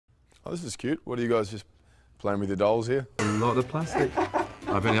Oh, this is cute. What are you guys just playing with your dolls here? A lot of plastic.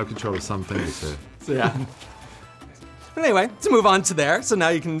 I've only had control of some things here. So yeah. But anyway, to move on to there, so now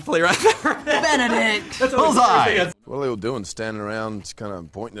you can play around there. Benedict! Bullseye! What are they all doing? Standing around, kind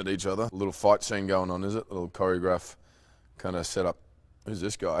of pointing at each other. A little fight scene going on, is it? A little choreograph kind of set up. Who's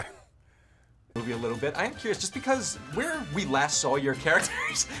this guy? Movie a little bit. I am curious, just because where we last saw your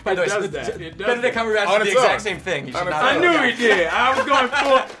characters. By the way, It does Benedict Cumberbatch did the exact same thing. He should not I knew he did. I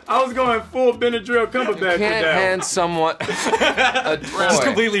was going full Benadryl Cumberbatch. Can't hand someone a toy. Just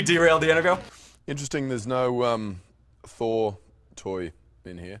completely derailed the interview. Interesting, there's no Thor toy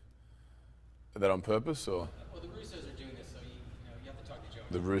in here. Is that on purpose, or? Well, the Russos are doing this, so you have to talk to Joe.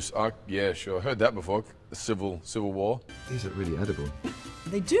 The Russo, yeah, sure. Heard that before. The Civil War. These are really edible.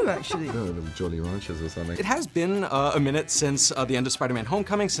 They do, actually. No, little Jolly Ranchers or something. It has been a minute since the end of Spider-Man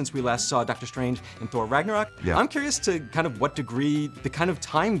Homecoming, since we last saw Doctor Strange and Thor Ragnarok. Yeah. I'm curious to kind of what degree the kind of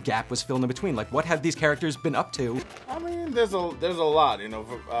time gap was filled in between. Like, what have these characters been up to? I mean, there's a lot, you know.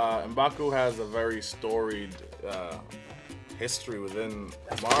 M'Baku has a very storied history within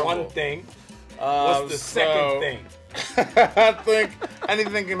Marvel. One thing. What's the second thing? I think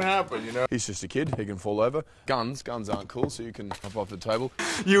anything can happen, you know. He's just a kid. He can fall over. Guns aren't cool, so you can hop off the table.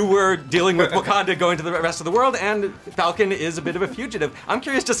 You were dealing with Wakanda going to the rest of the world, and Falcon is a bit of a fugitive. I'm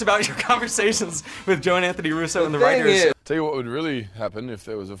curious just about your conversations with Joe and Anthony Russo and the writers. Tell you what would really happen if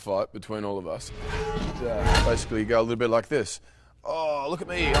there was a fight between all of us. Basically go a little bit like this. Oh, look at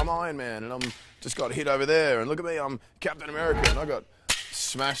me, I'm Iron Man, and I'm just got hit over there, and look at me, I'm Captain America, and I got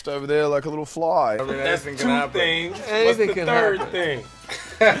smashed over there like a little fly. I mean, that's two things. Anything What's the can third happen.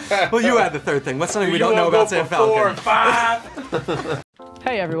 thing? Well, you had the third thing. What's something we don't know about Sam Falcon? 4 and 5?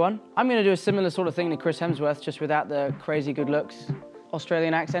 Hey everyone, I'm going to do a similar sort of thing to Chris Hemsworth, just without the crazy good looks,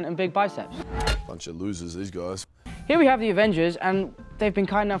 Australian accent, and big biceps. Bunch of losers, these guys. Here we have the Avengers, and they've been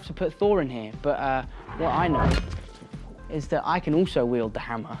kind enough to put Thor in here, but what I know is that I can also wield the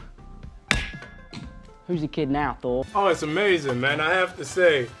hammer. Who's the kid now, Thor? Oh, it's amazing, man. I have to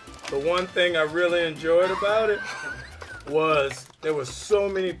say, the one thing I really enjoyed about it was there were so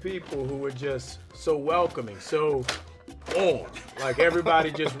many people who were just so welcoming, so on. Like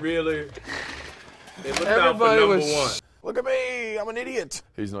everybody just really, they looked out for number one. Look at me, I'm an idiot.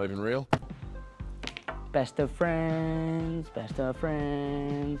 He's not even real. Best of friends, best of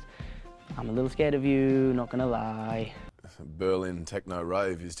friends. I'm a little scared of you, not gonna lie. Berlin techno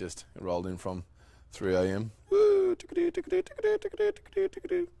rave is just rolled in from 3 a.m. Woo,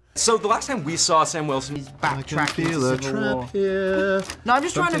 So the last time we saw Sam Wilson, He's backtracking Feel to a Civil War. trap here. No, I'm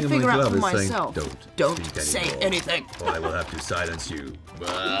just trying Something to in figure my out glove for is saying, myself. Don't say anymore, anything. or I will have to silence you.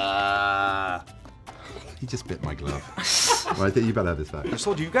 He just bit my glove. Right, you better have this back.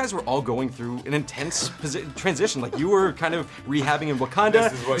 so you guys were all going through an intense transition. Like, you were kind of rehabbing in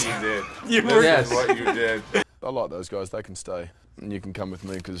Wakanda. This is what you did. Yes. This is what you did. I like those guys, they can stay. And you can come with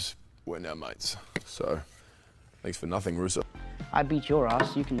me because we're now mates. So, thanks for nothing, Russo. I beat your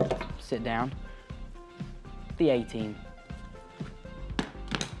ass, you can sit down. The A-team.